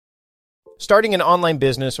Starting an online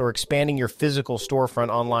business or expanding your physical storefront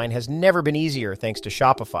online has never been easier thanks to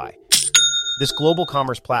Shopify. This global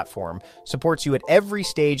commerce platform supports you at every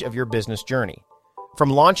stage of your business journey. From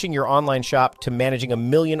launching your online shop to managing 1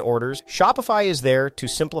 million orders, Shopify is there to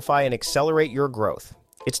simplify and accelerate your growth.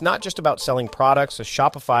 It's not just about selling products, so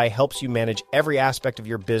Shopify helps you manage every aspect of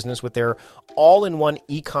your business with their all-in-one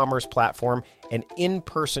e-commerce platform and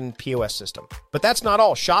in-person POS system. But that's not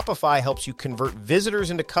all. Shopify helps you convert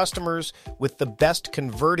visitors into customers with the best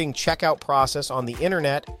converting checkout process on the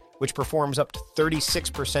internet, which performs up to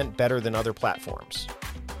 36% better than other platforms.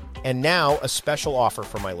 And now, a special offer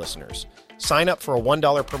for my listeners. Sign up for a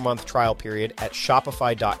 $1 per month trial period at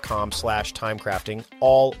shopify.com/timecrafting,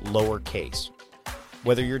 all lowercase.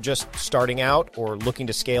 Whether you're just starting out or looking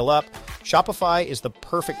to scale up, Shopify is the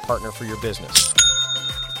perfect partner for your business.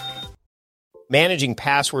 Managing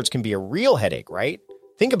passwords can be a real headache, right?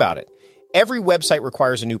 Think about it. Every website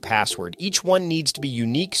requires a new password. Each one needs to be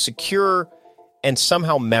unique, secure, and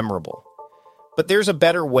somehow memorable. But there's a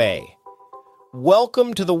better way.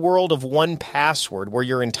 Welcome to the world of 1Password, where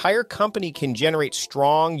your entire company can generate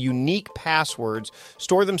strong, unique passwords,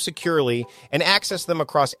 store them securely, and access them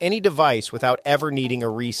across any device without ever needing a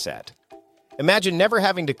reset. Imagine never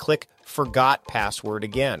having to click Forgot Password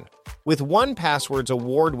again. With 1Password's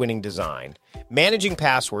award-winning design, managing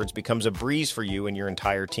passwords becomes a breeze for you and your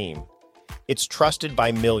entire team. It's trusted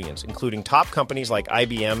by millions, including top companies like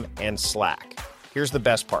IBM and Slack. Here's the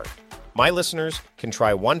best part. My listeners can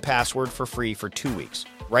try 1Password for free for 2 weeks.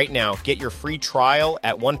 Right now, get your free trial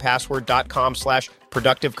at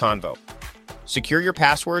onepassword.com/productiveconvo. Secure your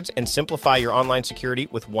passwords and simplify your online security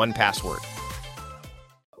with 1Password.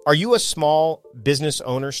 Are you a small business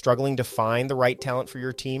owner struggling to find the right talent for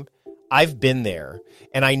your team? I've been there,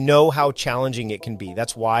 and I know how challenging it can be.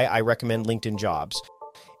 That's why I recommend LinkedIn Jobs.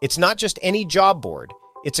 It's not just any job board.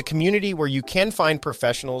 It's a community where you can find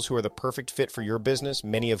professionals who are the perfect fit for your business,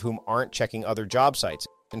 many of whom aren't checking other job sites.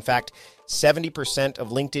 In fact, 70% of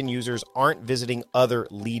LinkedIn users aren't visiting other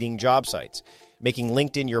leading job sites, making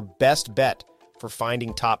LinkedIn your best bet for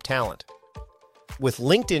finding top talent. With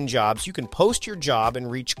LinkedIn Jobs, you can post your job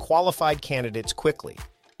and reach qualified candidates quickly.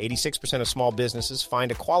 86% of small businesses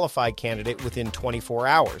find a qualified candidate within 24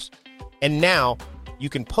 hours. And now, you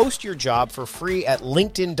can post your job for free at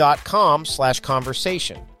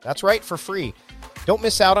linkedin.com/conversation. That's right, for free. Don't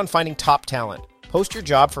miss out on finding top talent. Post your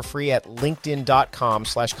job for free at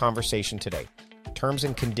linkedin.com/conversation today. Terms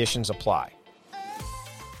and conditions apply.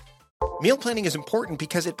 Meal planning is important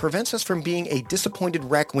because it prevents us from being a disappointed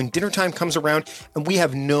wreck when dinner time comes around and we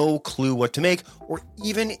have no clue what to make, or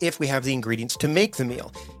even if we have the ingredients to make the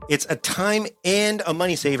meal. It's a time and a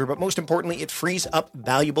money saver, but most importantly, it frees up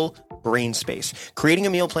valuable brain space. Creating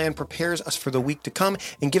a meal plan prepares us for the week to come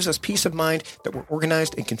and gives us peace of mind that we're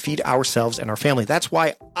organized and can feed ourselves and our family. That's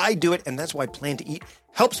why I do it, and that's why Plan to Eat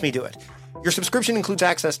helps me do it. Your subscription includes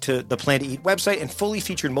access to the Plan to Eat website and fully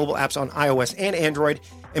featured mobile apps on iOS and Android.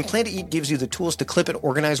 And Plan to Eat gives you the tools to clip and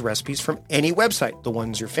organize recipes from any website, the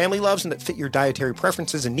ones your family loves and that fit your dietary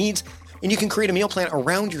preferences and needs. And you can create a meal plan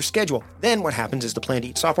around your schedule. Then what happens is the Plan to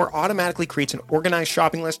Eat software automatically creates an organized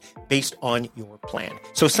shopping list based on your plan.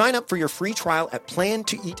 So sign up for your free trial at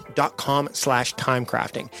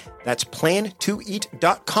plantoeat.com/timecrafting. That's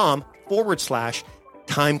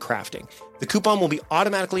plantoeat.com/timecrafting. The coupon will be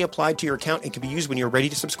automatically applied to your account and can be used when you're ready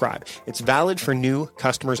to subscribe. It's valid for new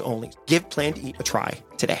customers only. Give Plan to Eat a try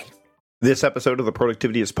today. This episode of the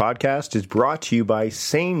Productivityist Podcast is brought to you by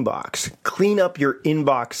SaneBox. Clean up your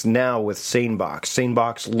inbox now with SaneBox.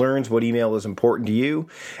 SaneBox learns what email is important to you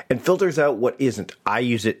and filters out what isn't. I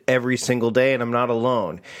use it every single day, and I'm not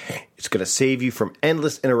alone. It's going to save you from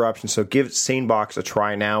endless interruptions, so give SaneBox a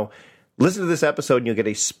try now. Listen to this episode and you'll get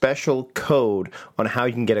a special code on how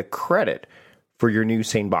you can get a credit for your new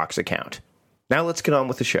SaneBox account. Now let's get on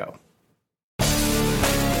with the show.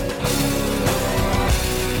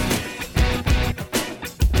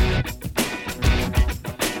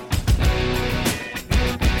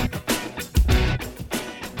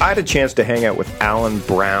 I had a chance to hang out with Alan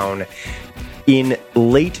Brown in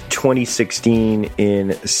late 2016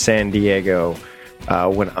 in San Diego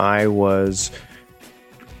when I was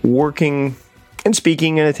working and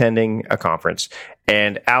speaking and attending a conference.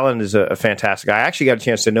 And Alan is a fantastic guy. I actually got a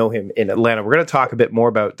chance to know him in Atlanta. We're going to talk a bit more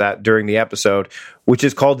about that during the episode, which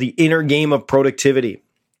is called The Inner Game of Productivity.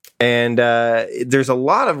 And there's a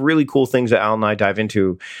lot of really cool things that Alan and I dive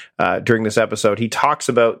into during this episode. He talks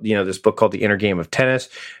about, this book called The Inner Game of Tennis.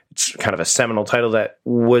 It's kind of a seminal title that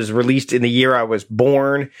was released in the year I was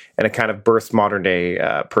born, and it kind of birthed modern day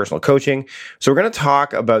personal coaching. So we're going to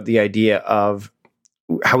talk about the idea of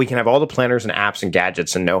how we can have all the planners and apps and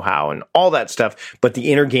gadgets and know-how and all that stuff, but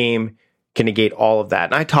the inner game can negate all of that.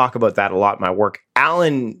 And I talk about that a lot in my work.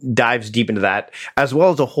 Alan dives deep into that, as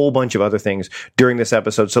well as a whole bunch of other things during this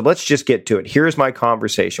episode. So let's just get to it. Here's my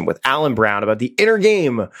conversation with Alan Brown about the inner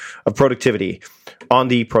game of productivity on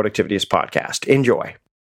the Productivityist podcast. Enjoy.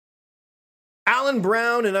 Alan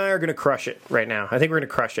Brown and I are going to crush it right now. I think we're going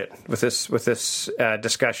to crush it with this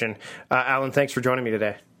discussion. Alan, thanks for joining me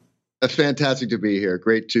today. It's fantastic to be here.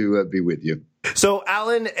 Great to be with you. So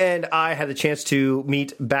Alan and I had the chance to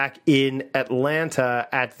meet back in Atlanta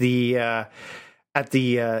at the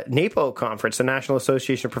NAPO conference, the National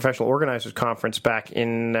Association of Professional Organizers conference, back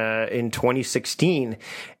in 2016,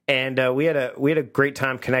 and we had a great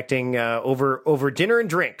time connecting over dinner and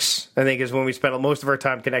drinks. I think is when we spent most of our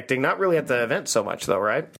time connecting. Not really at the event so much, though,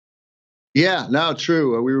 right? Yeah, no,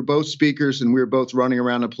 true. We were both speakers, and we were both running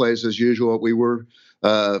around the place as usual. We were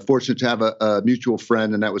fortunate to have a mutual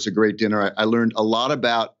friend, and that was a great dinner. I learned a lot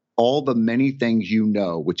about all the many things you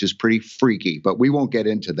know, which is pretty freaky, but we won't get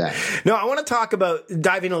into that. No, I want to talk about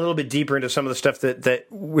diving a little bit deeper into some of the stuff that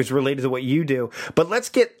was related to what you do. But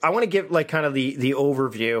I want to give like kind of the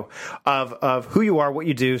overview of who you are, what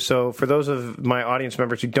you do. So for those of my audience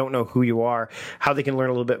members who don't know who you are, how they can learn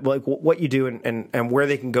a little bit, like what you do and where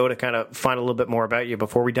they can go to kind of find a little bit more about you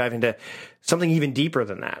before we dive into something even deeper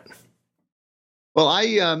than that. Well,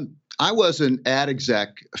 I was an ad exec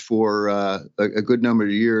for a good number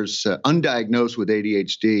of years, undiagnosed with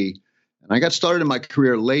ADHD. And I got started in my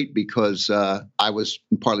career late because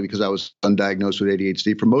partly because I was undiagnosed with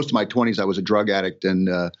ADHD. For most of my 20s, I was a drug addict and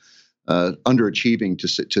underachieving,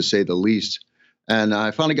 to say the least. And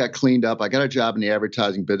I finally got cleaned up. I got a job in the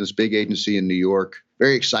advertising business, big agency in New York.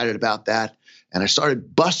 Very excited about that. And I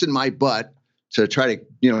started busting my butt to try to,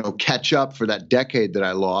 catch up for that decade that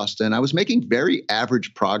I lost. And I was making very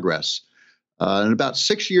average progress. And about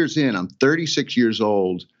 6 years in, I'm 36 years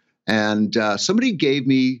old, and somebody gave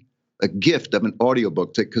me a gift of an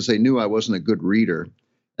audiobook because they knew I wasn't a good reader.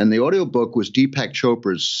 And the audiobook was Deepak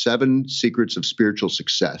Chopra's 7 Secrets of Spiritual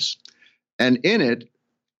Success. And in it,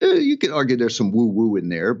 you could argue there's some woo-woo in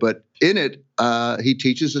there, but in it, he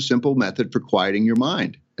teaches a simple method for quieting your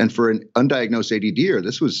mind. And for an undiagnosed ADDer,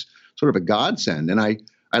 this was sort of a godsend. And I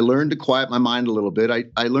learned to quiet my mind a little bit.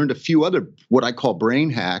 I learned a few other what I call brain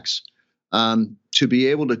hacks to be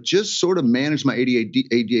able to just sort of manage my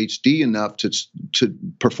ADHD enough to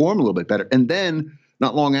perform a little bit better. And then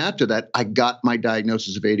not long after that, I got my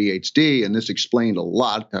diagnosis of ADHD, and this explained a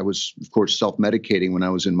lot. I was, of course, self-medicating when I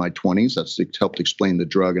was in my 20s. That's helped explain the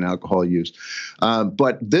drug and alcohol use.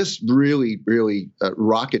 But this really, really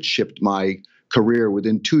rocket shipped my career.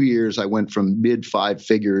 Within 2 years, I went from mid 5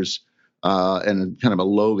 figures and kind of a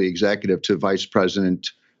lowly executive to vice president,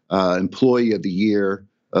 employee of the year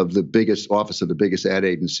of the biggest office of the biggest ad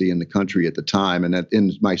agency in the country at the time. And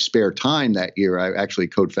in my spare time that year, I actually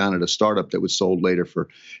co-founded a startup that was sold later for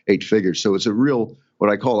 8 figures. So it's a real, what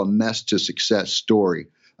I call a mess to success story.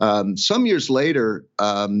 Some years later,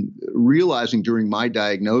 realizing during my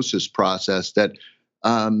diagnosis process that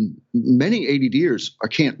many ADDers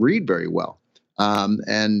can't read very well.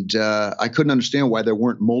 And I couldn't understand why there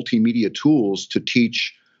weren't multimedia tools to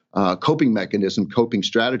teach coping mechanism, coping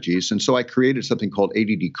strategies. And so I created something called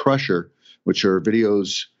ADD Crusher, which are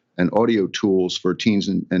videos and audio tools for teens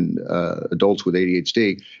and adults with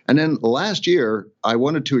ADHD. And then last year, I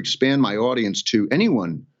wanted to expand my audience to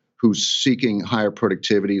anyone who's seeking higher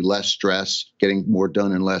productivity, less stress, getting more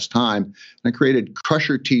done in less time. And I created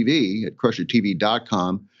Crusher TV at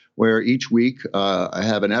crushertv.com, where each week I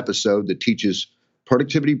have an episode that teaches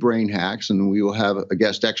productivity brain hacks, and we will have a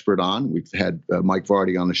guest expert on. We've had Mike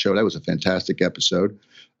Vardy on the show. That was a fantastic episode.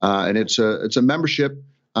 And it's a membership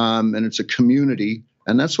and it's a community.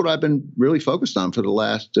 And that's what I've been really focused on for the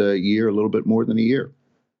last year, a little bit more than a year.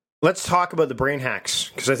 Let's talk about the brain hacks,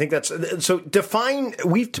 because I think that's so define.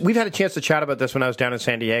 We've had a chance to chat about this when I was down in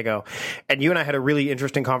San Diego, and you and I had a really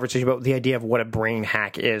interesting conversation about the idea of what a brain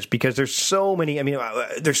hack is, because there's so many. I mean,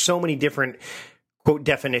 there's so many different quote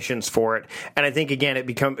definitions for it, and I think again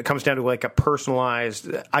it comes down to like a personalized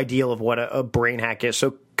ideal of what a brain hack is.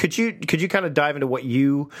 So could you kind of dive into what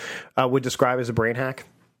you would describe as a brain hack?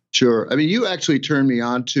 Sure. I mean, you actually turned me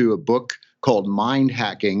on to a book called Mind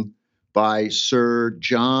Hacking by Sir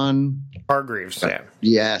John Hargreaves.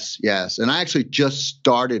 Yeah. Yes. And I actually just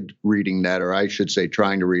started reading that, or I should say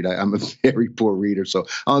trying to read. I'm a very poor reader, so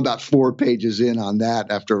I'm about 4 pages in on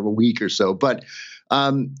that after a week or so. But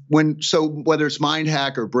whether it's mind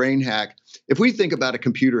hack or brain hack, if we think about a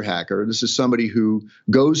computer hacker, this is somebody who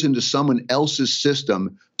goes into someone else's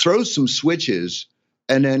system, throws some switches,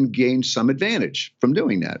 and then gain some advantage from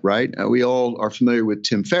doing that, right? We all are familiar with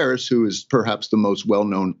Tim Ferriss, who is perhaps the most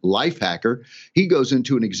well-known life hacker. He goes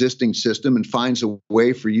into an existing system and finds a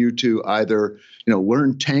way for you to either,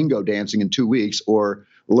 learn tango dancing in 2 weeks or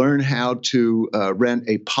learn how to rent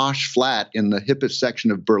a posh flat in the hippest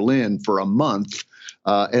section of Berlin for a month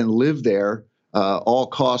and live there, all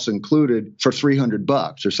costs included, for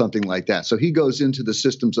 $300 or something like that. So he goes into the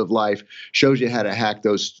systems of life, shows you how to hack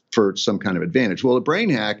those for some kind of advantage. Well, a brain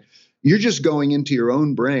hack, you're just going into your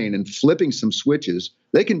own brain and flipping some switches.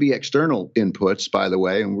 They can be external inputs, by the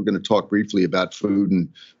way, and we're going to talk briefly about food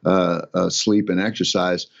and sleep and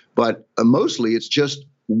exercise. But mostly it's just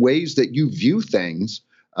ways that you view things,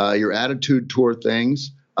 your attitude toward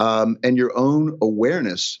things, and your own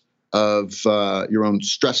awareness of your own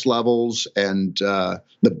stress levels and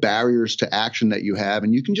the barriers to action that you have.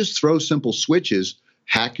 And you can just throw simple switches,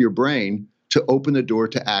 hack your brain to open the door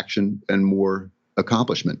to action and more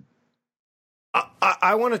accomplishment.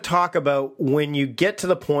 I want to talk about when you get to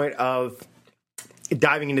the point of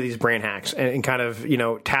diving into these brain hacks and kind of,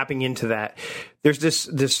 tapping into that. There's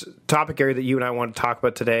this topic area that you and I want to talk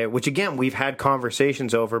about today, which again, we've had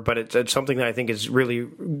conversations over, but it's something that I think is really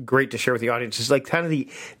great to share with the audience. It's like kind of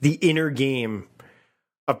the inner game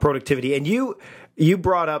of productivity. And you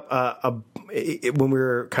brought up when we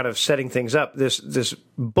were kind of setting things up, this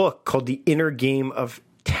book called The Inner Game of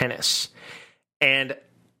Tennis. And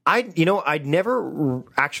I'd never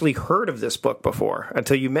actually heard of this book before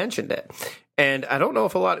until you mentioned it. And I don't know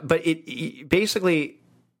if but it basically,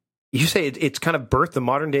 you say it's kind of birthed the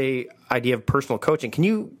modern day idea of personal coaching. Can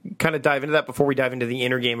you kind of dive into that before we dive into the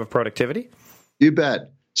inner game of productivity? You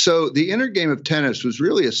bet. So The Inner Game of Tennis was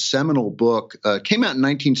really a seminal book. Came out in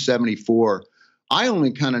 1974.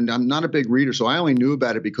 I'm not a big reader, so I only knew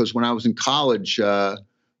about it because when I was in college,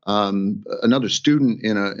 another student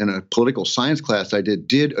in a political science class I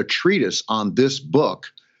did a treatise on this book.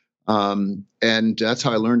 And that's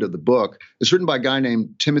how I learned of the book. It's written by a guy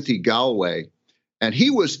named Timothy Gallwey, and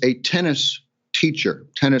he was a tennis teacher,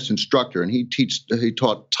 tennis instructor, and he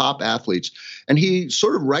taught top athletes. And he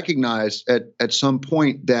sort of recognized at some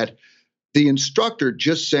point that the instructor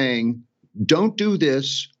just saying, don't do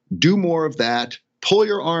this, do more of that, pull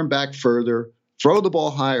your arm back further, throw the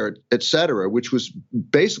ball higher, et cetera, which was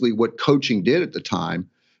basically what coaching did at the time.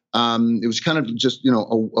 It was kind of just,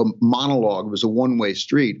 a monologue. It was a one-way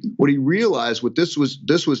street. What he realized, this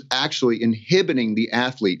was actually inhibiting the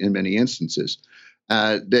athlete in many instances.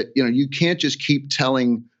 That, you can't just keep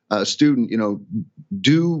telling a student,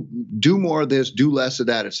 do more of this, do less of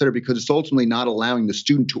that, et cetera, because it's ultimately not allowing the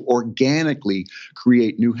student to organically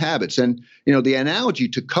create new habits. And, the analogy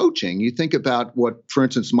to coaching, you think about what, for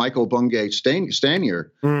instance, Michael Bungay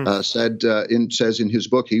Stanier says in his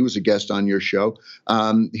book. He was a guest on your show.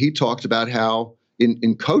 He talked about how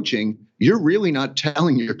in coaching, you're really not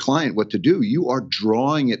telling your client what to do. You are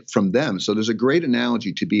drawing it from them. So there's a great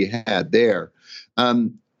analogy to be had there.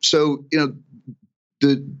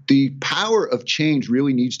 The power of change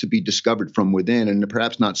really needs to be discovered from within, and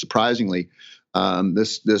perhaps not surprisingly,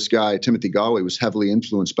 this guy Timothy Gallwey was heavily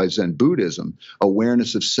influenced by Zen Buddhism,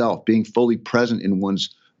 awareness of self, being fully present in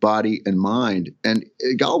one's body and mind. And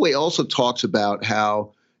Gallwey also talks about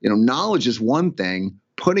how knowledge is one thing,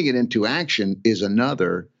 putting it into action is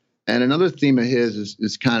another. And another theme of his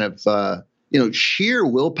is kind of sheer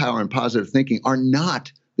willpower and positive thinking are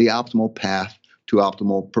not the optimal path to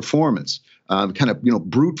optimal performance.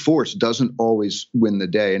 Brute force doesn't always win the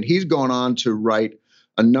day. And he's gone on to write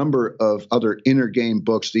a number of other inner game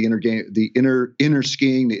books, the inner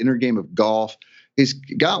skiing, the inner game of golf. He's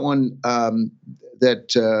got one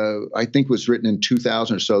that I think was written in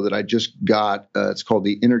 2000 or so that I just got. It's called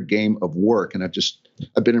The Inner Game of Work. And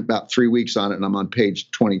I've been about 3 weeks on it, and I'm on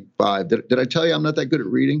page 25. Did I tell you I'm not that good at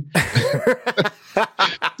reading?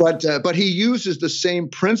 But he uses the same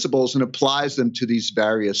principles and applies them to these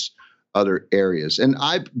various other areas. And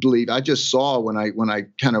I believe I just saw when I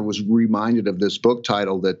kind of was reminded of this book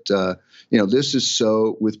title that this is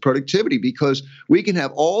so with productivity, because we can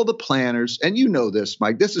have all the planners, and this,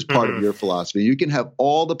 Mike, this is part of your philosophy. You can have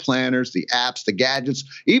all the planners, the apps, the gadgets,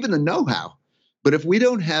 even the know-how. But if we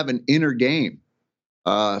don't have an inner game,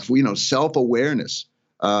 self-awareness,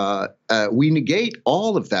 we negate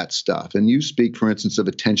all of that stuff. And you speak, for instance, of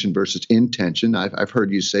attention versus intention. I've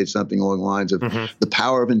heard you say something along the lines of the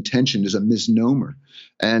power of intention is a misnomer.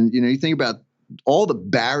 And, you think about all the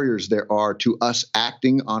barriers there are to us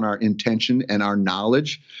acting on our intention and our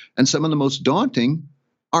knowledge. And some of the most daunting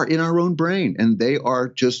are in our own brain, and they are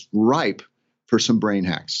just ripe for some brain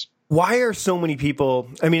hacks. Why are so many people,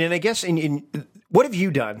 and I guess in what have you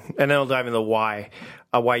done? And I'll dive into why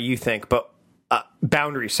you think, but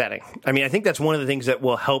boundary setting. I mean, I think that's one of the things that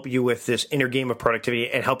will help you with this inner game of productivity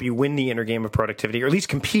and help you win the inner game of productivity, or at least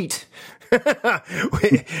compete,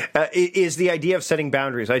 is the idea of setting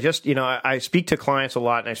boundaries. I speak to clients a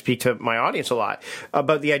lot and I speak to my audience a lot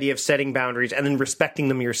about the idea of setting boundaries and then respecting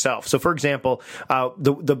them yourself. So, for example,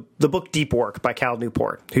 the book Deep Work by Cal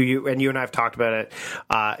Newport, who you and I have talked about it.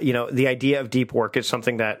 The idea of deep work is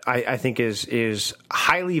something that I think is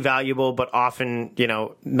highly valuable, but often,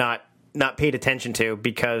 not paid attention to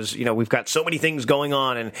because, we've got so many things going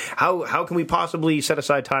on, and how can we possibly set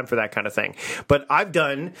aside time for that kind of thing? But I've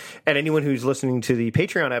done, and anyone who's listening to the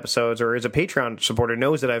Patreon episodes or is a Patreon supporter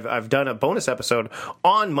knows that I've done a bonus episode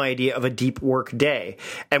on my idea of a deep work day.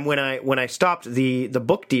 And when I stopped the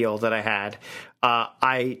book deal that I had,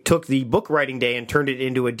 I took the book writing day and turned it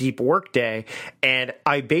into a deep work day, and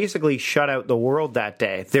I basically shut out the world that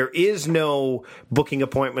day. There is no booking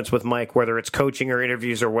appointments with Mike, whether it's coaching or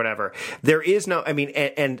interviews or whatever. There is no,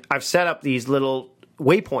 and I've set up these little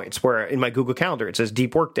waypoints where in my Google Calendar it says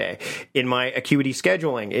Deep Work Day. In my Acuity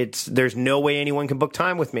scheduling, there's no way anyone can book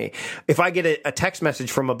time with me. If I get a text message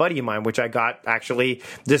from a buddy of mine, which I got actually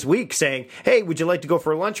this week, saying, "Hey, would you like to go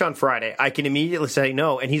for lunch on Friday?" I can immediately say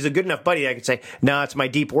no, and he's a good enough buddy that I can say, "No, it's my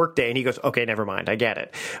Deep Work Day," and he goes, "Okay, never mind, I get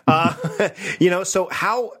it." So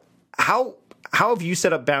how have you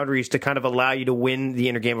set up boundaries to kind of allow you to win the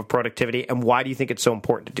inner game of productivity, and why do you think it's so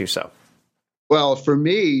important to do so? Well, for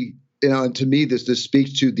me, and to me, this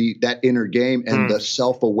speaks to that inner game and the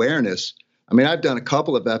self-awareness. I mean, I've done a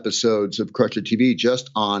couple of episodes of Crusher TV just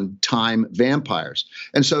on time vampires.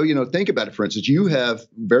 And so, think about it. For instance, you have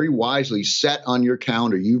very wisely set on your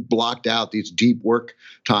calendar, you've blocked out these deep work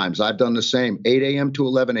times. I've done the same, 8 a.m. to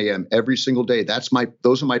 11 a.m. every single day.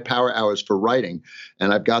 Those are my power hours for writing,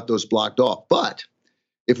 and I've got those blocked off. But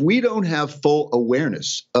if we don't have full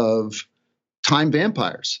awareness of time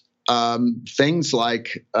vampires, things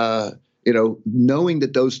like, knowing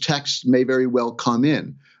that those texts may very well come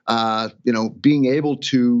in, being able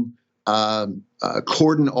to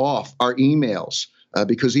cordon off our emails,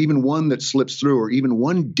 because even one that slips through or even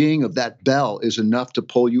one ding of that bell is enough to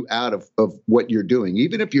pull you out of what you're doing.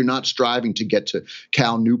 Even if you're not striving to get to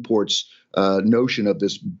Cal Newport's notion of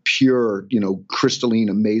this pure, crystalline,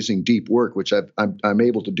 amazing deep work, which I'm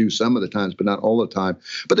able to do some of the times, but not all the time.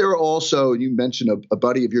 But there are also, you mentioned a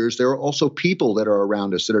buddy of yours, there are also people that are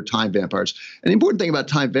around us that are time vampires. And the important thing about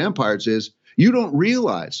time vampires is you don't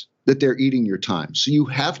realize that they're eating your time. So you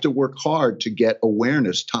have to work hard to get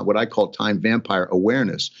awareness, what I call time vampire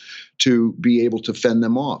awareness, to be able to fend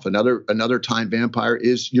them off. Another time vampire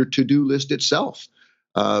is your to-do list itself.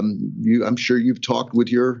 I'm sure you've talked with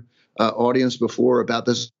your audience before about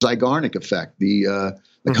the Zeigarnik effect, the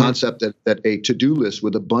concept that a to-do list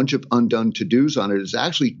with a bunch of undone to-dos on it is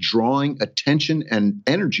actually drawing attention and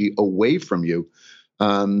energy away from you,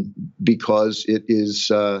 because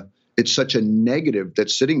it's such a negative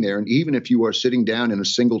that's sitting there. And even if you are sitting down in a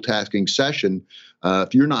single tasking session,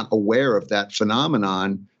 if you're not aware of that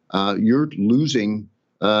phenomenon, you're losing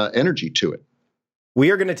energy to it. We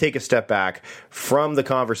are going to take a step back from the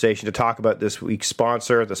conversation to talk about this week's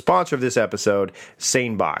sponsor, the sponsor of this episode,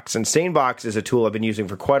 SaneBox. And SaneBox is a tool I've been using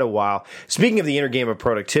for quite a while. Speaking of the inner game of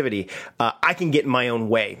productivity, I can get in my own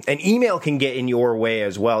way. And email can get in your way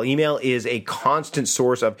as well. Email is a constant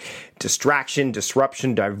source of distraction,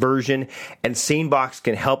 disruption, diversion, and SaneBox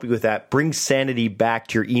can help you with that. Bring sanity back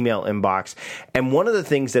to your email inbox. And one of the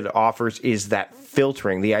things that it offers is that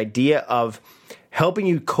filtering, the idea of helping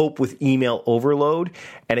you cope with email overload,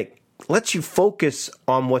 and it lets you focus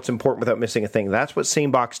on what's important without missing a thing. That's what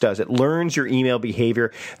SaneBox does. It learns your email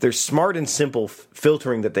behavior. There's smart and simple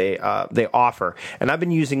filtering that they offer, and I've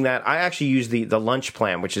been using that. I actually use the lunch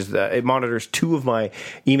plan, which is it monitors 2 of my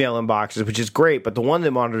email inboxes, which is great, but the one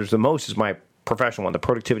that monitors the most is my professional one, the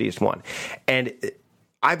productivityist one. And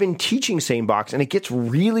I've been teaching SaneBox, and it gets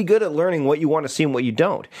really good at learning what you want to see and what you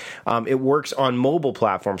don't. It works on mobile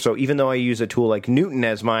platforms. So even though I use a tool like Newton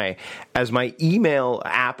as my email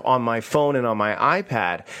app on my phone and on my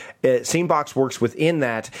iPad, SaneBox works within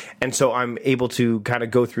that. And so I'm able to kind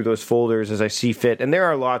of go through those folders as I see fit. And there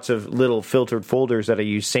are lots of little filtered folders that I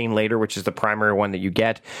use. Sane Later, which is the primary one that you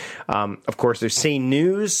get. Of course, there's Sane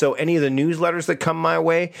News. So any of the newsletters that come my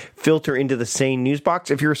way filter into the Sane News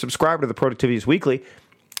box. If you're a subscriber to the Productivityist Weekly,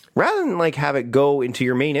 rather than have it go into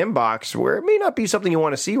your main inbox where it may not be something you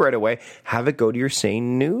want to see right away, have it go to your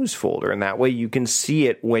Sane News folder. And that way you can see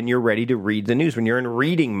it when you're ready to read the news, when you're in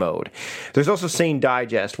reading mode. There's also Sane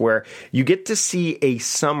Digest, where you get to see a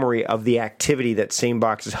summary of the activity that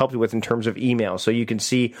SaneBox has helped you with in terms of email. So you can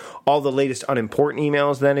see all the latest unimportant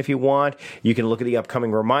emails then if you want. You can look at the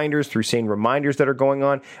upcoming reminders through Sane Reminders that are going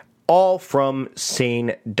on. all from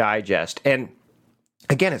Sane Digest. And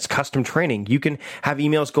again, it's custom training. You can have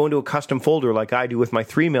emails go into a custom folder like I do with my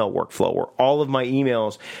 3Mail workflow, where all of my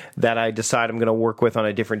emails that I decide I'm going to work with on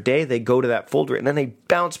a different day, they go to that folder and then they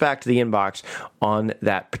bounce back to the inbox on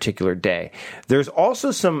that particular day. There's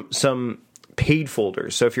also some paid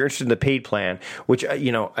folders. So if you're interested in the paid plan, which,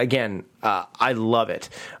 again, I love it.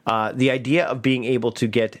 The idea of being able to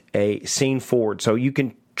get a Sane Forward, so you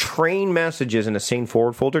can train messages in a Sane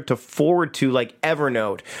Forward folder to forward to like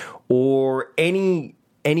Evernote or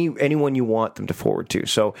anyone you want them to forward to.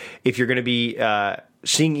 So if you're going to be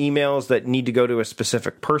seeing emails that need to go to a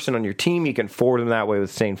specific person on your team, you can forward them that way with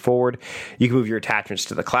Sane Forward. You can move your attachments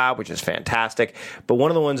to the cloud, which is fantastic. But one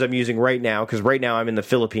of the ones I'm using right now, because right now I'm in the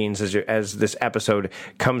Philippines as this episode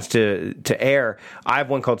comes to air, I have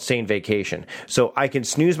one called Sane Vacation. So I can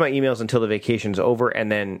snooze my emails until the vacation's over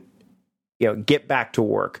and then get back to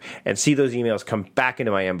work and see those emails come back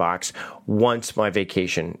into my inbox once my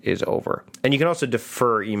vacation is over. And you can also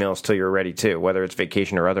defer emails till you're ready too, whether it's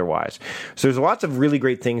vacation or otherwise. So there's lots of really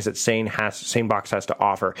great things that SaneBox has to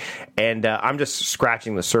offer. And I'm just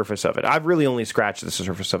scratching the surface of it. I've really only scratched the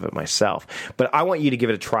surface of it myself, but I want you to give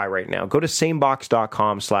it a try right now. Go to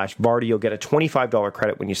sanebox.com/Vardy. You'll get a $25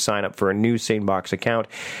 credit when you sign up for a new SaneBox account.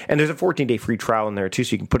 And there's a 14-day free trial in there too,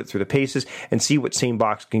 so you can put it through the paces and see what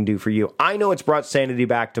SaneBox can do for you. I know it's brought sanity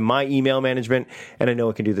back to my email management, and I know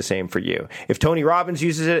it can do the same for you. If Tony Robbins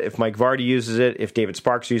uses it, if Mike Vardy uses it, if David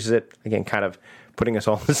Sparks uses it, again, kind of putting us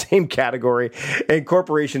all in the same category, and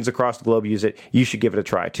corporations across the globe use it, you should give it a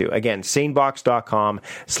try too. Again,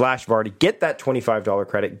 sanebox.com/Vardy. Get that $25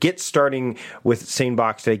 credit. Get starting with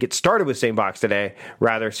SaneBox today. Get started with SaneBox today,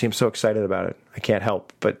 rather. See, I'm so excited about it. I can't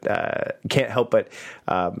help but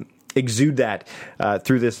exude that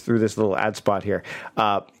through this little ad spot here.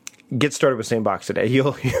 Get started with SaneBox today.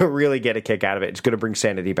 You'll really get a kick out of it. It's going to bring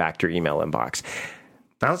sanity back to your email inbox.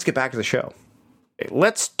 Now let's get back to the show.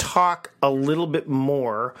 Let's talk a little bit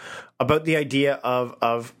more about the idea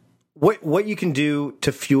of what you can do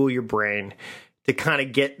to fuel your brain, to kind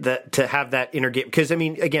of get to have that inner game. Because, I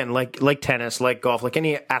mean, again, like tennis, like golf, like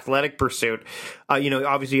any athletic pursuit,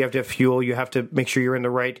 obviously you have to have fuel. You have to make sure you're in the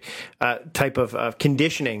right type of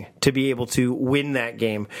conditioning to be able to win that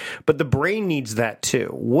game. But the brain needs that too.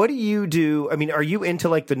 What do you do? I mean, are you into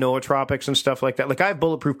like the nootropics and stuff like that? Like I have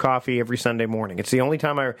Bulletproof coffee every Sunday morning. It's the only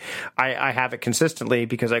time I have it consistently,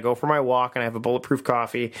 because I go for my walk and I have a Bulletproof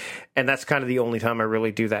coffee, and that's kind of the only time I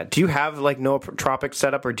really do that. Do you have like nootropics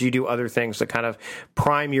set up, or do you do other things that kind of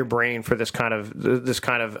prime your brain for this kind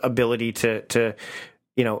of ability to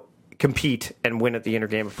compete and win at the inner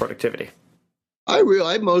game of productivity?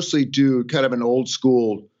 I mostly do kind of an old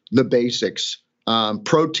school, the basics.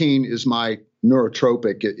 Protein is my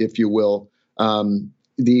neurotropic, if you will.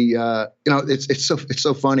 It's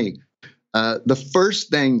so funny. The first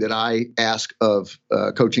thing that I ask of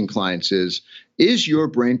coaching clients is your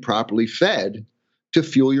brain properly fed to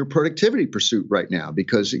fuel your productivity pursuit right now?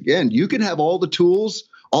 Because again, you can have all the tools,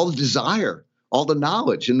 all the desire, all the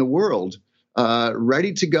knowledge in the world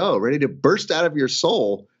ready to go, ready to burst out of your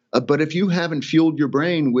soul. But if you haven't fueled your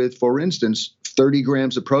brain with, for instance, 30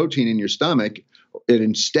 grams of protein in your stomach, and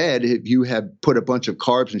instead, if you have put a bunch of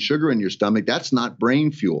carbs and sugar in your stomach, that's not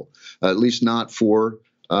brain fuel, at least not for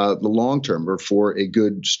the long term or for a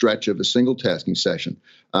good stretch of a single tasking session.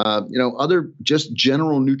 Other just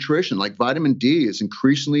general nutrition like vitamin D is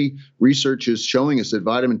increasingly, research is showing us that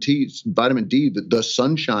vitamin D, the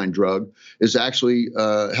sunshine drug, is actually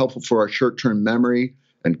helpful for our short-term memory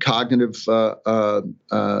and cognitive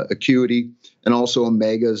acuity, and also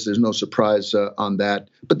omegas. There's no surprise on that.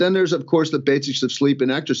 But then there's, of course, the basics of sleep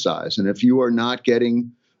and exercise. And if you are not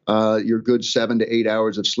getting your good 7 to 8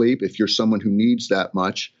 hours of sleep, if you're someone who needs that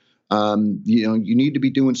much, you need to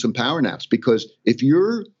be doing some power naps, because if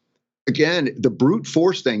you're, again, the brute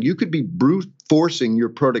force thing, you could be brute forcing your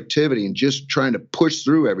productivity and just trying to push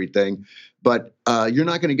through everything, but you're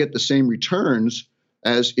not going to get the same returns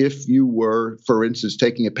as if you were, for instance,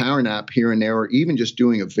 taking a power nap here and there, or even just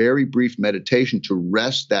doing a very brief meditation to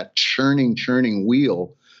rest that churning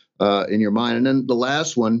wheel in your mind. And then the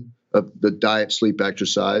last one, the diet, sleep,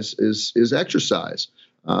 exercise is exercise,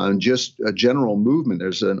 just a general movement.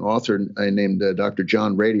 There's an author named Dr.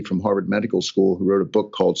 John Rady from Harvard Medical School who wrote a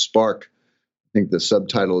book called Spark. I think the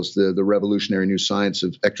subtitle is the Revolutionary New Science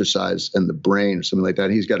of Exercise and the Brain, or something like that.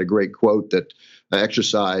 And he's got a great quote that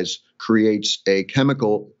exercise creates a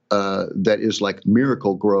chemical that is like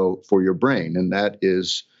Miracle-Gro for your brain, and that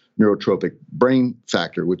is neurotrophic brain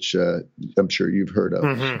factor, which I'm sure you've heard of.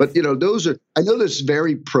 Mm-hmm. But, I know this is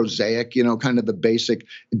very prosaic, kind of the basic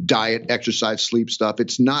diet, exercise, sleep stuff.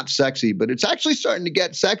 It's not sexy, but it's actually starting to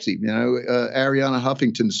get sexy. Arianna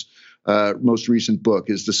Huffington's most recent book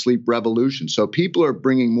is The Sleep Revolution. So people are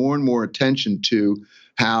bringing more and more attention to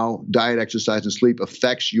how diet, exercise, and sleep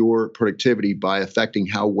affects your productivity by affecting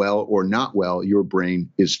how well or not well your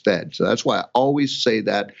brain is fed. So that's why I always say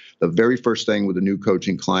that the very first thing with a new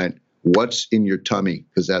coaching client, what's in your tummy?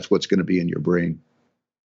 Because that's what's going to be in your brain.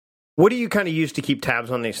 What do you kind of use to keep tabs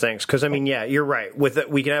on these things? Because, yeah, you're right.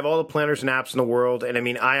 We can have all the planners and apps in the world.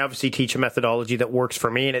 And, I obviously teach a methodology that works for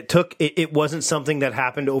me. And it wasn't something that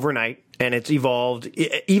happened overnight. And it's evolved.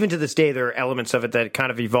 Even to this day, there are elements of it that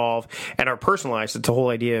kind of evolve and are personalized. It's the whole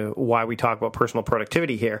idea why we talk about personal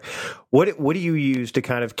productivity here. What do you use to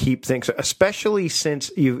kind of keep things, especially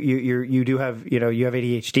since you do have, you have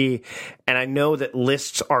ADHD. And I know that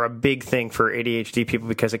lists are a big thing for ADHD people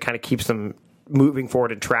because it kind of keeps them moving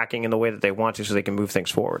forward and tracking in the way that they want to so they can move things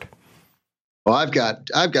forward. Well, I've got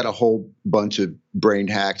a whole bunch of brain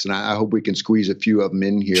hacks, and I hope we can squeeze a few of them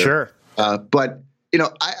in here. Sure. But,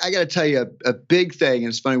 I got to tell you a big thing, and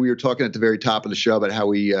it's funny, we were talking at the very top of the show about how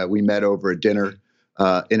we met over at dinner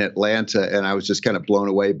in Atlanta, and I was just kind of blown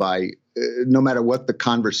away by no matter what the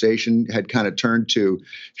conversation had kind of turned to,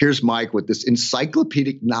 here's Mike with this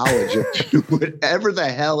encyclopedic knowledge of whatever the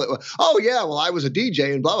hell it was. Oh, yeah, well, I was a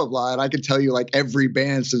DJ and blah, blah, blah. And I could tell you like every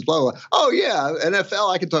band since blah, blah, blah. Oh, yeah,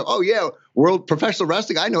 NFL, I can talk. Oh, yeah, world professional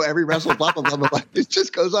wrestling. I know every wrestler, blah, blah, blah, blah, blah. It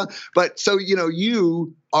just goes on. But so,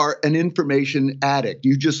 you are an information addict.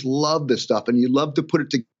 You just love this stuff and you love to put it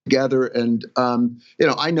together. And,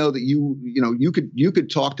 I know that you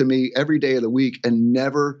could talk to me every day of the week and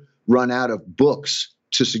never run out of books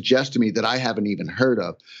to suggest to me that I haven't even heard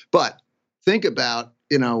of. But think about,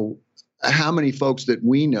 how many folks that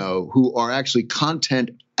we know who are actually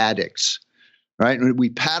content addicts, right? And we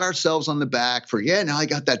pat ourselves on the back for, now I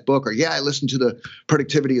got that book, or I listened to the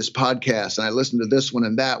Productivityist podcast and I listened to this one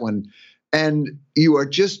and that one. And you are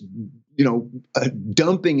just,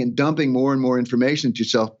 dumping more and more information into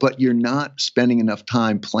yourself, but you're not spending enough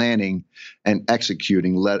time planning and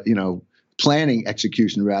executing, planning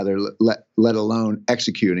execution rather, let alone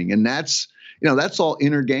executing. And that's all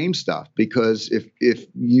inner game stuff, because if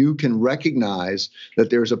you can recognize that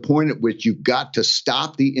there's a point at which you've got to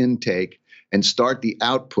stop the intake and start the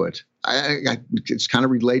output, it kind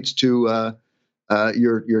of relates to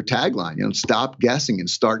your tagline, stop guessing and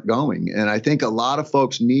start going. And I think a lot of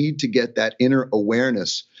folks need to get that inner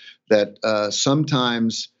awareness that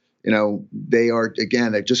sometimes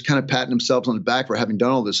they're just kind of patting themselves on the back for having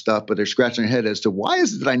done all this stuff, but they're scratching their head as to why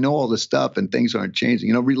is it that I know all this stuff and things aren't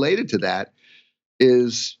changing. Related to that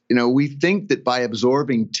is, we think that by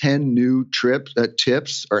absorbing 10 new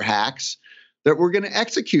tips or hacks, that we're going to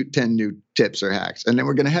execute 10 new tips or hacks, and then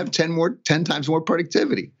we're going to have 10 times more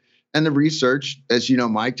productivity. And the research, as you know,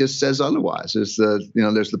 Mike, just says otherwise. There's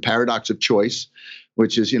the paradox of choice,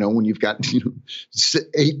 which is, when you've got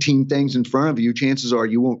 18 things in front of you, chances are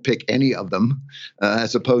you won't pick any of them,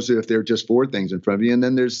 as opposed to if there are just 4 things in front of you. And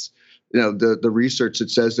then there's, the research that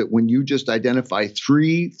says that when you just identify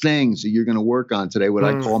 3 things that you're going to work on today, what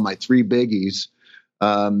I call my 3 biggies,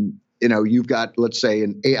 you've got, let's say,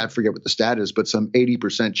 I forget what the stat is, but some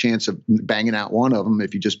 80% chance of banging out one of them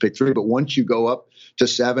if you just pick 3. But once you go up to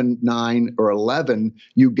 7, 9, or 11,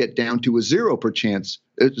 you get down to a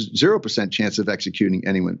 0% chance of executing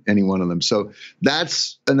any one of them. So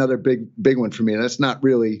that's another big one for me. And that's not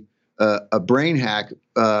really a brain hack,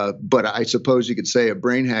 but I suppose you could say a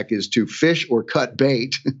brain hack is to fish or cut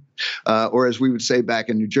bait, or as we would say back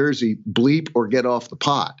in New Jersey, bleep or get off the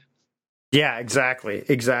pot. Yeah, exactly.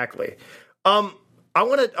 I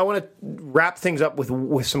want to wrap things up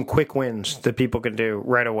with some quick wins that people can do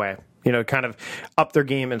right away. Kind of up their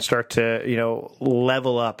game and start to,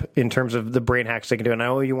 level up in terms of the brain hacks they can do. And I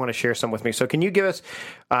know you want to share some with me. So can you give us,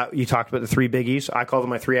 you talked about the 3 biggies. I call them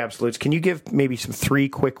my 3 absolutes. Can you give maybe some 3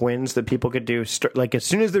 quick wins that people could do? Like as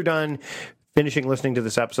soon as they're done finishing listening to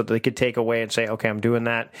this episode, they could take away and say, okay, I'm doing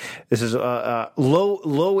that. This is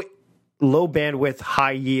low bandwidth,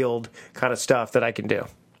 high yield kind of stuff that I can do.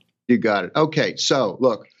 You got it. Okay. So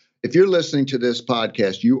look, if you're listening to this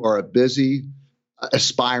podcast, you are a busy,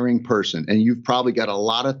 aspiring person, and you've probably got a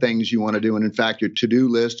lot of things you want to do. And in fact, your to-do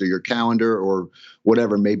list or your calendar or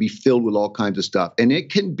whatever may be filled with all kinds of stuff. And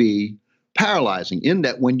it can be paralyzing in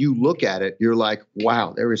that when you look at it, you're like,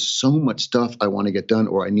 wow, there is so much stuff I want to get done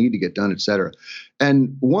or I need to get done, et cetera.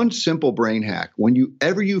 And one simple brain hack,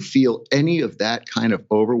 whenever you feel any of that kind of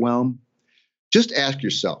overwhelm, just ask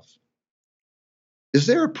yourself, is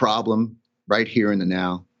there a problem right here in the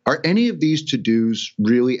now? Are any of these to-dos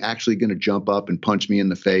really actually going to jump up and punch me in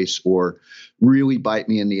the face or really bite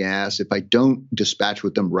me in the ass if I don't dispatch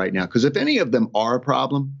with them right now? Because if any of them are a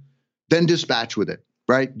problem, then dispatch with it,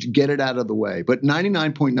 right? Get it out of the way. But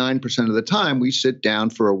 99.9% of the time, we sit down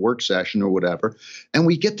for a work session or whatever, and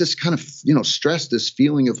we get this kind of, stress, this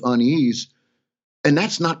feeling of unease. And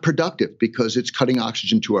that's not productive because it's cutting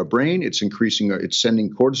oxygen to our brain. It's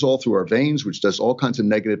sending cortisol through our veins, which does all kinds of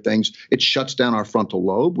negative things. It shuts down our frontal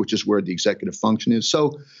lobe, which is where the executive function is.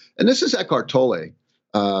 So, and this is Eckhart Tolle,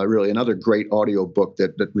 really another great audio book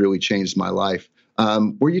that really changed my life,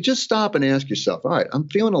 where you just stop and ask yourself, all right, I'm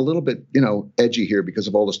feeling a little bit, edgy here because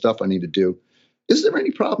of all the stuff I need to do. Is there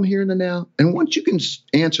any problem here in the now? And once you can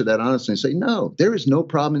answer that honestly and say, no, there is no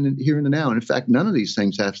problem here in the now. And in fact, none of these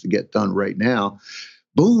things have to get done right now.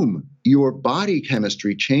 Boom, your body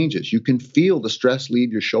chemistry changes. You can feel the stress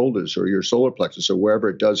leave your shoulders or your solar plexus or wherever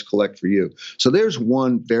it does collect for you. So there's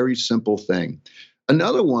one very simple thing.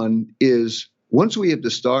 Another one is once we have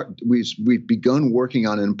we've begun working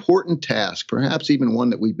on an important task, perhaps even one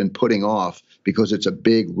that we've been putting off because it's a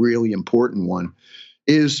big, really important one,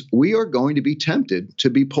 is we are going to be tempted to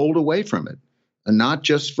be pulled away from it. And not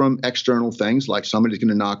just from external things like somebody's going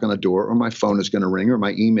to knock on the door or my phone is going to ring or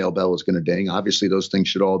my email bell is going to ding. Obviously, those things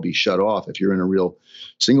should all be shut off if you're in a real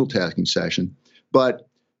single tasking session. But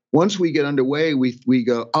once we get underway, we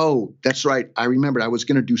go, oh, that's right. I remembered I was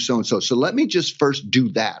going to do so-and-so. So let me just first do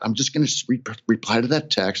that. I'm just going to reply to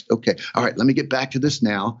that text. Okay. All right. Let me get back to this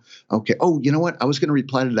now. Okay. Oh, you know what? I was going to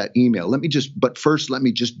reply to that email. But first, let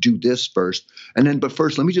me just do this first. And then, but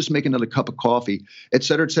first, let me just make another cup of coffee, et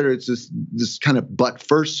cetera, et cetera. It's this kind of but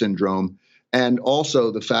first syndrome. And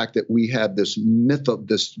also the fact that we have this myth of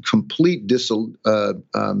this complete delusion that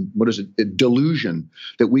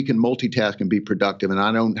we can multitask and be productive. And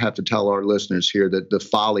I don't have to tell our listeners here that the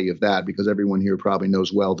folly of that, because everyone here probably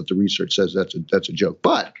knows well that the research says that's a joke.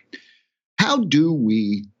 But how do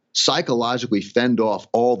we psychologically fend off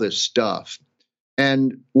all this stuff?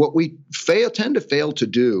 And what we tend to fail to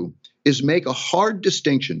do is make a hard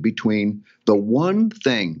distinction between the one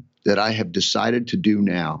thing that I have decided to do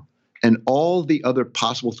now and all the other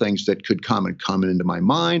possible things that could come into my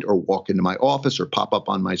mind or walk into my office or pop up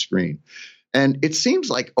on my screen. And it seems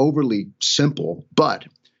like overly simple, but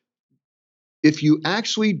if you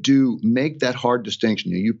actually do make that hard distinction,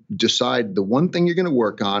 you decide the one thing you're going to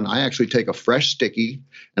work on. I actually take a fresh sticky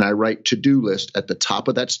and I write to-do list at the top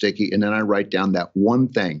of that sticky, and then I write down that one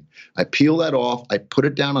thing. I peel that off, I put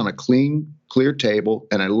it down on a clear table,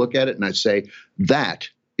 and I look at it and I say, that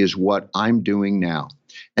is what I'm doing now.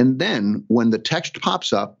 And then when the text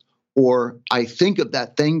pops up or I think of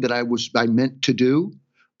that thing that I meant to do,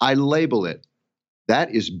 I label it.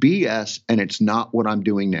 That is BS and it's not what I'm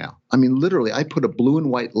doing now. I mean, literally, I put a blue and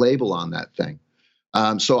white label on that thing.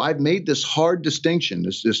 So I've made this hard distinction,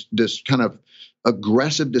 this kind of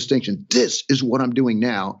aggressive distinction. This is what I'm doing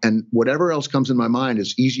now. And whatever else comes in my mind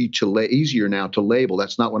is easier now to label.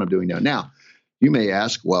 That's not what I'm doing now. Now, you may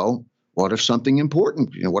ask, well, what if something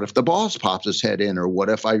important, what if the boss pops his head in, or what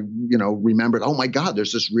if I, remembered, oh my God,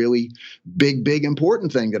 there's this really big,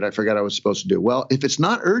 important thing that I forgot I was supposed to do. Well, if it's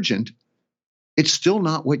not urgent, it's still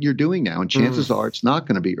not what you're doing now. And chances are it's not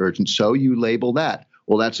going to be urgent. So you label that.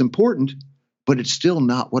 Well, that's important, but it's still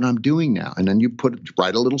not what I'm doing now. And then you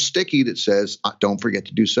write a little sticky that says, don't forget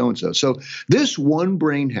to do so-and-so. So this one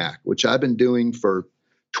brain hack, which I've been doing for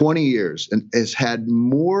 20 years and has had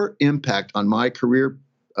more impact on my career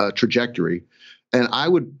trajectory. And I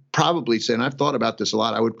would probably say, and I've thought about this a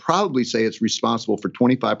lot, I would probably say it's responsible for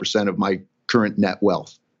 25% of my current net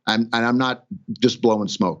wealth. And I'm not just blowing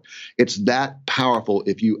smoke. It's that powerful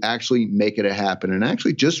if you actually make it happen and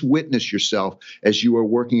actually just witness yourself as you are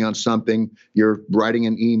working on something, you're writing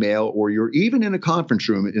an email, or you're even in a conference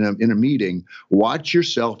room in a meeting. Watch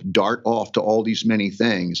yourself dart off to all these many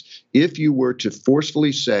things. If you were to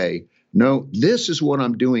forcefully say, no, this is what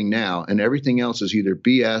I'm doing now, and everything else is either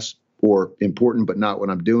BS or important but not what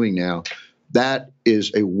I'm doing now, that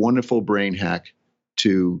is a wonderful brain hack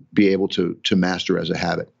to be able to master as a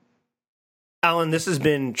habit. Alan, this has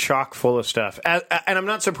been chock full of stuff. And I'm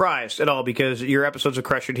not surprised at all, because your episodes of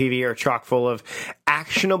Crusher TV are chock full of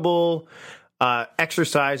actionable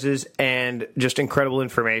exercises and just incredible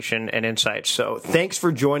information and insights. So thanks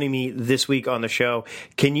for joining me this week on the show.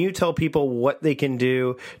 Can you tell people what they can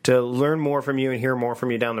do to learn more from you and hear more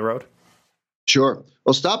from you down the road? Sure.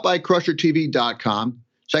 Well, stop by crushertv.com.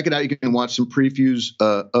 Check it out. You can watch some previews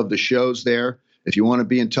of the shows there. If you want to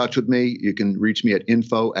be in touch with me, you can reach me at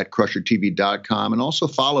info@crushertv.com, and also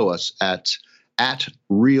follow us at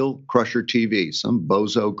Real Crusher TV. Some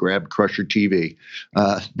bozo grabbed Crusher TV.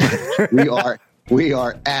 We are We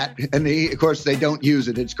are at, and of course they don't use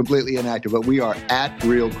it. It's completely inactive, but we are at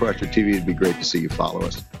Real Crusher TV. It'd be great to see you follow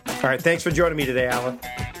us. All right. Thanks for joining me today, Alan.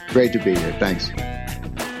 Great to be here. Thanks.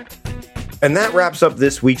 And that wraps up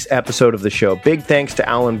this week's episode of the show. Big thanks to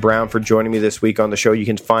Alan Brown for joining me this week on the show. You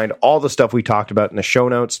can find all the stuff we talked about in the show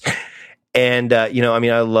notes. And, I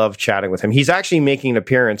love chatting with him. He's actually making an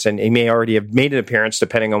appearance, and he may already have made an appearance,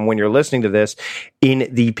 depending on when you're listening to this, in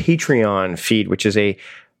the Patreon feed, which is a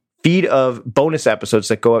feed of bonus episodes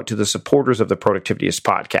that go out to the supporters of the Productivityist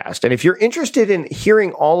podcast. And if you're interested in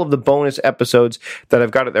hearing all of the bonus episodes that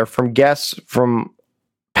I've got out there from guests from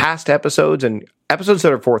past episodes and episodes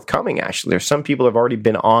that are forthcoming, actually, there's some people have already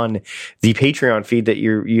been on the Patreon feed that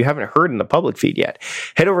you haven't heard in the public feed yet.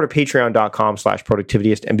 Head over to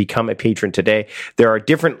patreon.com/productivityist and become a patron today. There are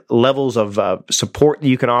different levels of support that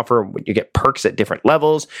you can offer. You get perks at different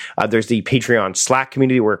levels. There's the Patreon Slack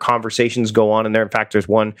community where conversations go on in there. In fact, there's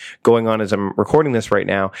one going on as I'm recording this right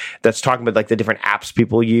now that's talking about like the different apps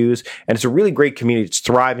people use. And it's a really great community. It's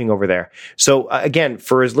thriving over there. So again,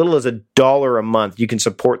 for as little as $1 a month, you can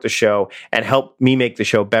support the show and help me make the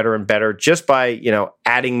show better and better just by,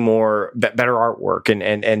 adding more better artwork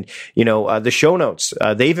and the show notes.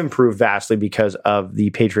 They've improved vastly because of the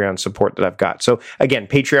Patreon support that I've got. So again,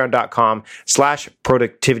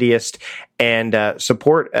 patreon.com/productivityist and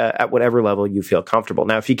support at whatever level you feel comfortable.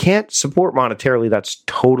 Now, if you can't support monetarily, that's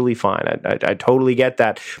totally fine. I totally get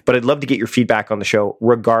that, but I'd love to get your feedback on the show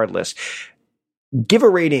regardless. Give a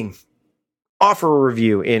rating. Offer a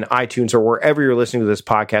review in iTunes or wherever you're listening to this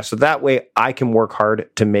podcast, so that way I can work hard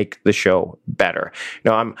to make the show better.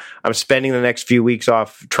 I'm spending the next few weeks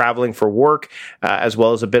off traveling for work as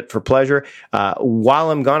well as a bit for pleasure.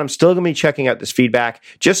 While I'm gone, I'm still going to be checking out this feedback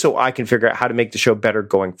just so I can figure out how to make the show better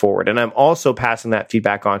going forward. And I'm also passing that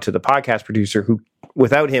feedback on to the podcast producer who,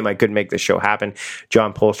 without him, I couldn't make this show happen,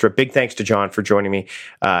 John Polstra. Big thanks to John for joining me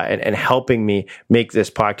and helping me make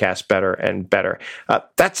this podcast better and better.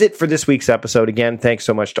 That's it for this week's episode. Again, thanks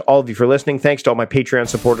so much to all of you for listening. Thanks to all my Patreon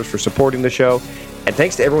supporters for supporting the show. And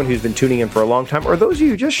thanks to everyone who's been tuning in for a long time, or those of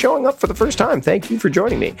you just showing up for the first time. Thank you for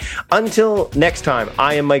joining me. Until next time,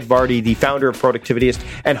 I am Mike Vardy, the founder of Productivityist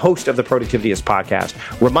and host of the Productivityist podcast,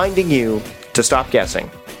 reminding you to stop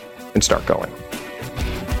guessing and start going.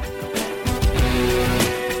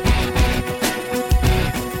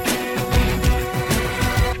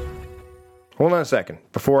 Hold on a second.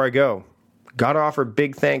 Before I go, gotta offer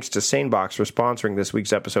big thanks to SaneBox for sponsoring this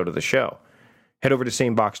week's episode of the show. Head over to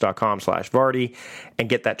sanebox.com/Vardy and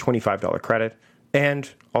get that $25 credit, and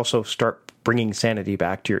also start bringing sanity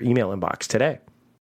back to your email inbox today.